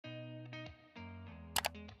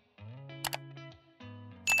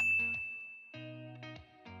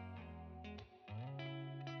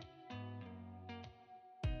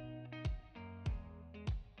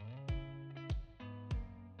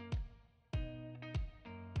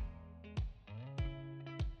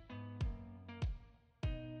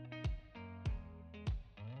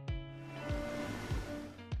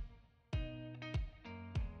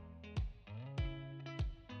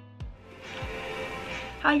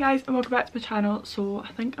Hi guys and welcome back to my channel. So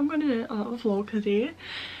I think I'm going to do a little vlog today.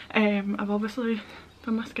 I've obviously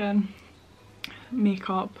done my skin,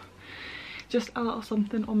 makeup, just a little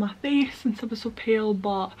something on my face since I was so pale,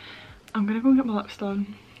 but I'm going to go and get my lips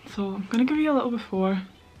done. So I'm going to give you a little before.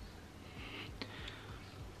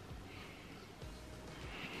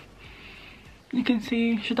 You can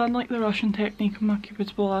see she done like the Russian technique on my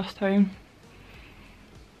cupid's bow last time.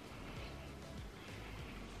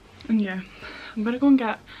 And yeah, I'm gonna go and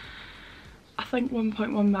get, I think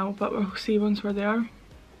 1.1 mil, but we'll see once we're there.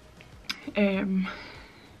 I'm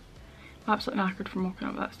absolutely knackered from walking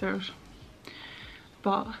up that stairs.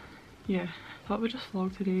 But yeah, I thought we'd just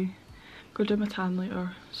vlog today. Go do my tan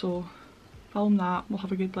later, so film that. We'll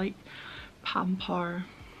have a good like pamper,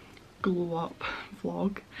 glow up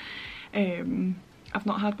vlog. I've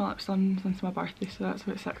not had my lips done since my birthday, so that's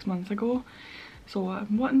about 6 months ago. So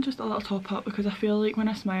I'm wanting just a little top up because I feel like when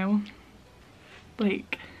I smile,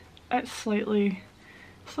 like it's slightly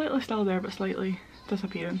still there but slightly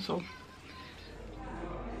disappearing. So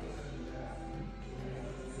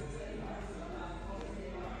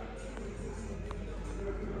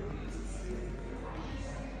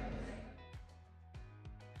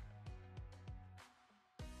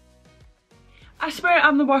I swear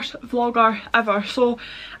I'm the worst vlogger ever. So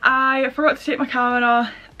I forgot to take my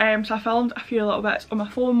camera, so I filmed a few little bits on my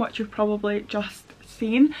phone which you've probably just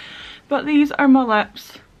seen. But these are my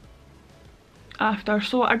lips after.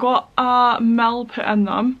 So I got a mil put in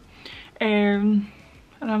them, and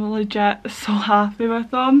I'm legit so happy with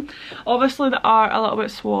them. Obviously they are a little bit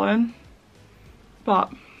swollen,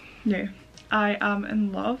 but yeah, I am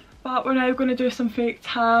in love. But we're now going to do some fake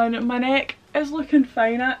tan. My neck is looking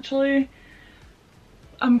fine actually.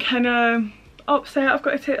 I'm kind of upset I've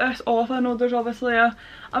got to take this off. I know there's obviously a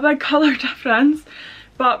big colour difference,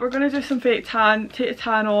 but we're going to do some fake tan, take the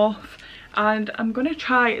tan off, and I'm going to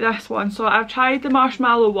try this one. So I've tried the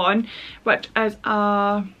marshmallow one, which is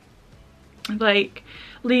a like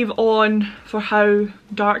leave on for how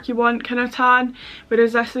dark you want kind of tan,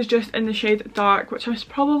 whereas this is just in the shade dark, which I was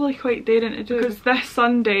probably quite daring to do because this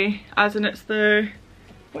Sunday, as in it's the,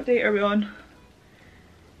 what date are we on?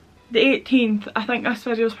 The 18th, I think this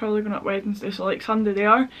video is probably going up Wednesday, so like Sunday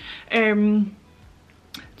there.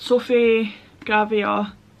 Sophie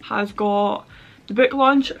Gravia has got the book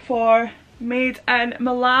launch for Made in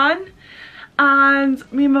Milan,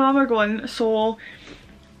 and me and my mum are going, so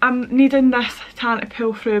I'm needing this tan to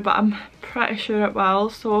pull through, but I'm pretty sure it will.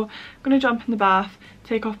 So I'm going to jump in the bath,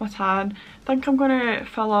 take off my tan. I think I'm going to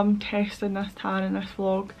film testing this tan in this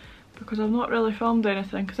vlog because I've not really filmed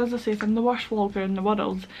anything, because as I say, I'm the worst vlogger in the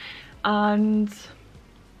world. And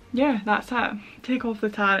yeah, that's it. Take off the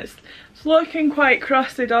tan. It's looking quite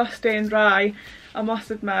crusty, dusty and dry, I must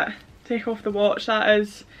admit. Take off the watch. That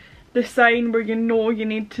is the sign where you know you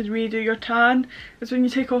need to redo your tan, is when you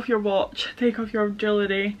take off your watch, take off your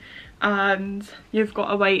jewellery, and you've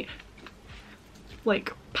got a white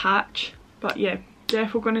like patch. But yeah,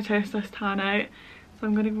 definitely going to test this tan out. So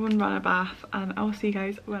I'm going to go and run a bath, and I'll see you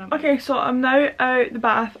guys when I'm okay. So I'm now out the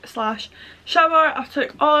bath slash shower. I've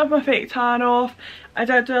took all of my fake tan off. I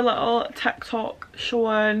did do a little TikTok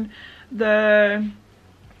showing the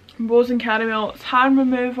rose and caramel tan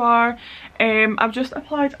remover. I've just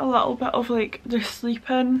applied a little bit of like the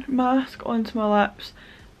sleeping mask onto my lips,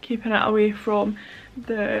 keeping it away from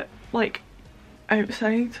the like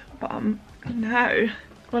outside. But I'm now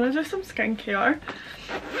going to do some skincare,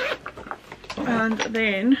 and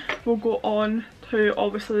then we'll go on to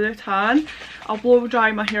obviously the tan. I'll blow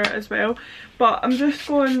dry my hair as well, but I'm just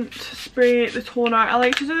going to spray the toner. I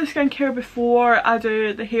like to do the skincare before I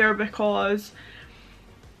do the hair because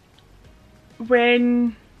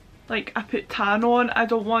when like I put tan on, I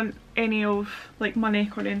don't want any of like my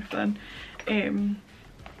neck or anything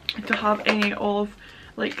to have any of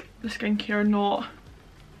like the skincare not,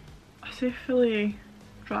 I say fully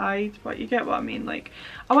dried, but you get what I mean. Like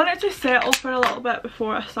I want it to settle for a little bit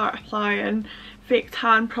before I start applying fake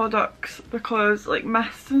tan products, because like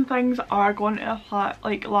mists and things are going to apply,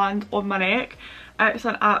 like land on my neck. It's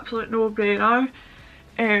an absolute no-brainer.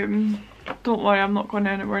 Don't worry, I'm not going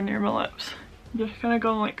anywhere near my lips. I'm just kind of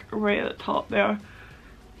going like right at the top there,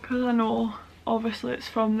 because I know obviously it's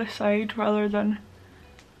from the side rather than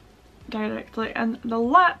directly in the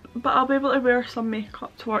lip. But I'll be able to wear some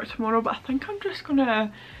makeup to work tomorrow, but I think I'm just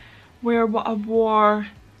gonna wear what I wore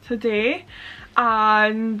today,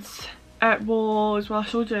 and it was, well I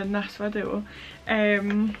showed you in this video,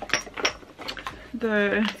 the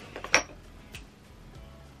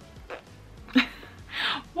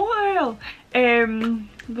what else?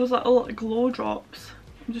 Those little glow drops.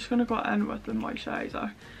 I'm just gonna go in with the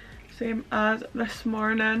moisturiser. same as this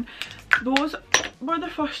morning. Those were the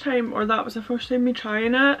first time, or that was the first time me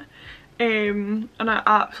trying it. And I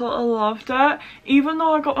absolutely loved it. Even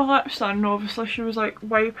though I got my lips done, obviously she was like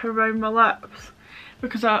wiping around my lips,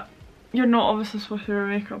 because you're not obviously supposed to wear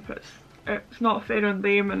makeup. It's not fair on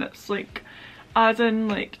them, and it's like adding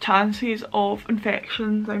like chances of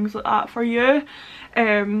infection, things like that for you.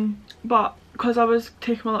 But because I was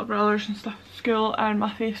taking my lip rollers and stuff to school and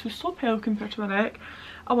my face was so pale compared to my neck,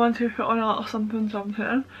 I wanted to put on a little something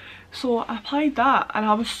something. So I applied that and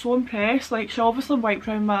I was so impressed. Like, she obviously wiped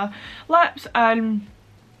around my lips, and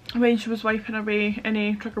when she was wiping away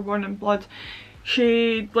any trigger warning blood,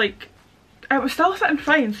 she like, it was still sitting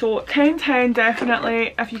fine. So 10/10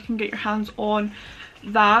 definitely. If you can get your hands on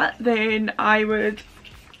that, then I would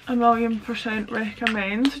 1,000,000%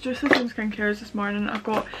 recommend. Just the same skincare as this morning. I've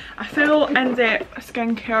got a full in-depth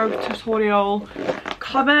skincare tutorial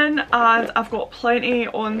coming, and I've got plenty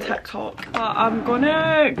on TikTok. But I'm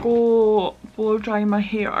gonna go blow dry my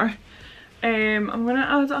hair. I'm gonna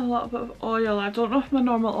add a little bit of oil. I don't know if my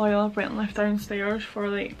normal oil I've went and left downstairs for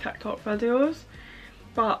like TikTok videos,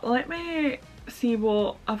 but let me see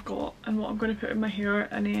what I've got and what I'm gonna put in my hair,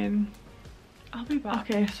 and then I'll be back.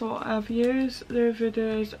 Okay, so I've used the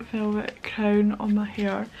Voodoo's Velvet Crown on my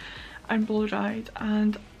hair and blow dried,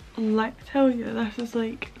 and let me tell you, this is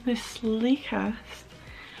like the sleekest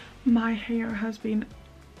my hair has been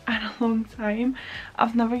in a long time.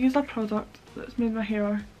 I've never used a product that's made my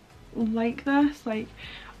hair like this. Like,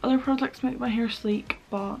 other products make my hair sleek,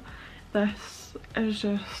 but this is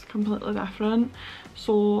just completely different.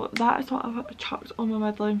 So that is what I've chucked on my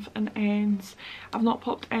mid-length and ends. I've not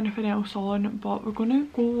popped anything else on, but we're gonna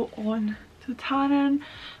go on to tanning,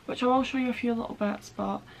 which I will show you a few little bits,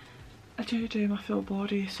 but I do my full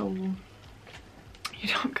body, so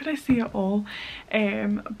you're not gonna see it all.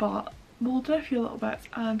 But we'll do a few little bits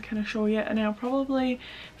and kind of show you, and then I'll probably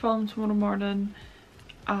film tomorrow morning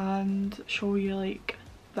and show you like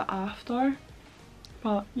the after.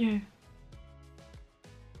 But yeah.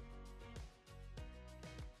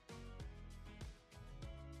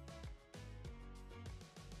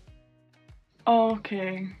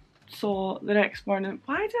 Okay, so the next morning,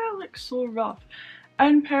 why do I look so rough?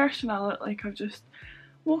 In person I look like I've just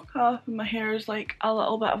woke up and my hair is like a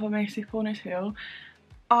little bit of a messy ponytail,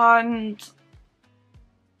 and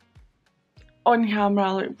on camera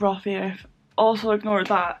I look rough AF. Also ignore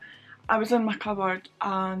that. I was in my cupboard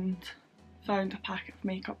and found a packet of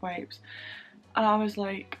makeup wipes, and I was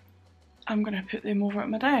like, I'm gonna put them over at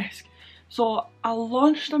my desk. So I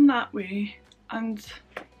launched them that way and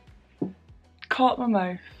caught my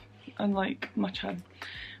mouth and like my chin.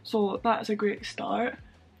 So that's a great start.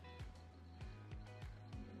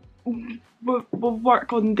 We'll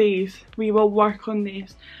work on these. We will work on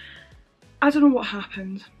these. I don't know what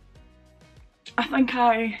happened. I think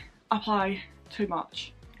I apply too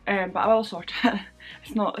much. But I will sort it.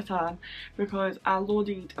 It's not the tan, because I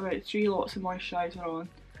loaded about 3 lots of moisturiser on.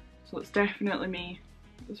 So it's definitely me.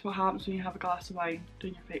 That's what happens when you have a glass of wine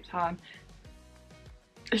doing your fake tan.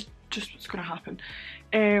 It's just what's going to happen.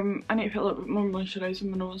 I need to put a little bit more moisturiser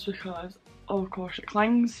in my nose, because of course it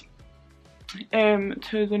clings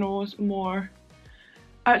to the nose more.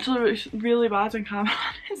 Actually, it's really bad on camera.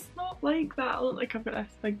 It's not like that. I look like I've got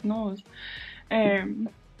this big nose.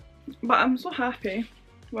 But I'm so happy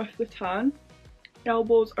with the tan.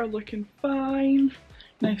 Elbows are looking fine,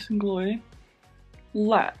 nice and glowy.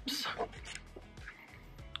 Lips,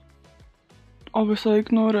 obviously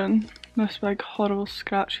ignoring this big horrible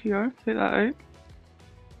scratch here, take that out.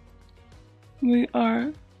 We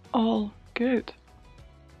are all good.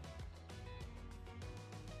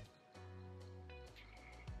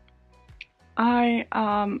 I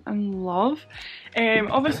am in love.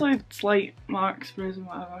 Obviously slight marks, bruising,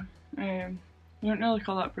 whatever. I don't really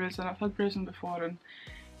call that bruising. I've had bruising before, and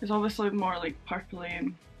it's obviously more like purpley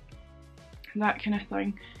and that kind of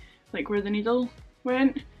thing, like where the needle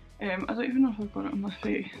went. I don't even know if I've got it on my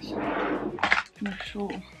face. Can I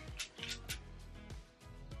show?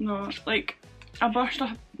 No, like I burst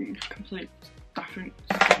a complete different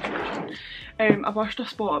situation. I burst a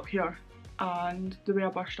spot up here, and the way I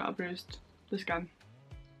burst it, I bruised the skin.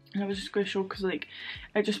 And I was just going to show, because like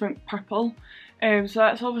it just went purple. So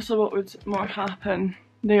that's obviously what would more happen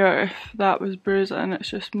there if that was bruising. It's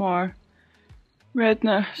just more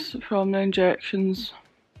redness from the injections.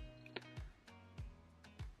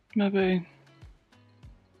 Maybe,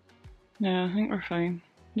 yeah, I think we're fine.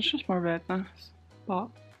 It's just more redness, but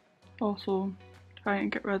also trying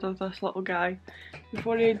to get rid of this little guy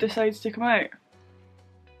before he decides to come out.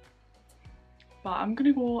 But I'm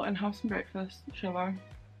gonna go and have some breakfast, shower,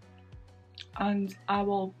 and I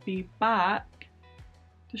will be back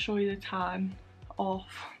to show you the tan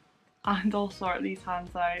off, and I'll sort these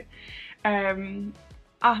hands out.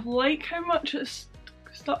 I like how much it's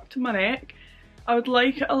stuck to my neck. I would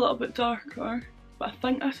like it a little bit darker, but I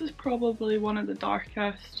think this is probably one of the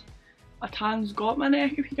darkest a tan's got my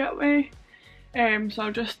neck, if you get me. So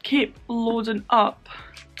I'll just keep loading up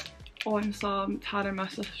on some tanner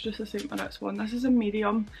mist. This is just the same for the next one. This is a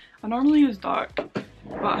medium. I normally use dark,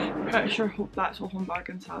 but I'm pretty sure that's all home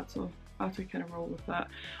bargains had, so I have to kind of roll with that.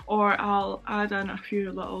 Or I'll add in a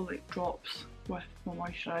few little like drops with my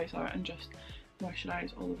moisturiser and just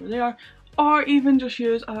moisturise all over there, or even just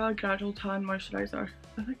use a gradual tan moisturiser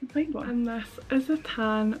if I can find one. And this is a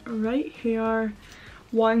tan right here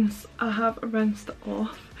once I have rinsed it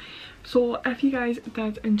off. So if you guys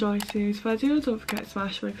did enjoy today's video, don't forget to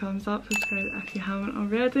smash my thumbs up, subscribe if you haven't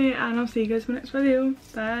already, and I'll see you guys in my next video.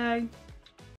 Bye!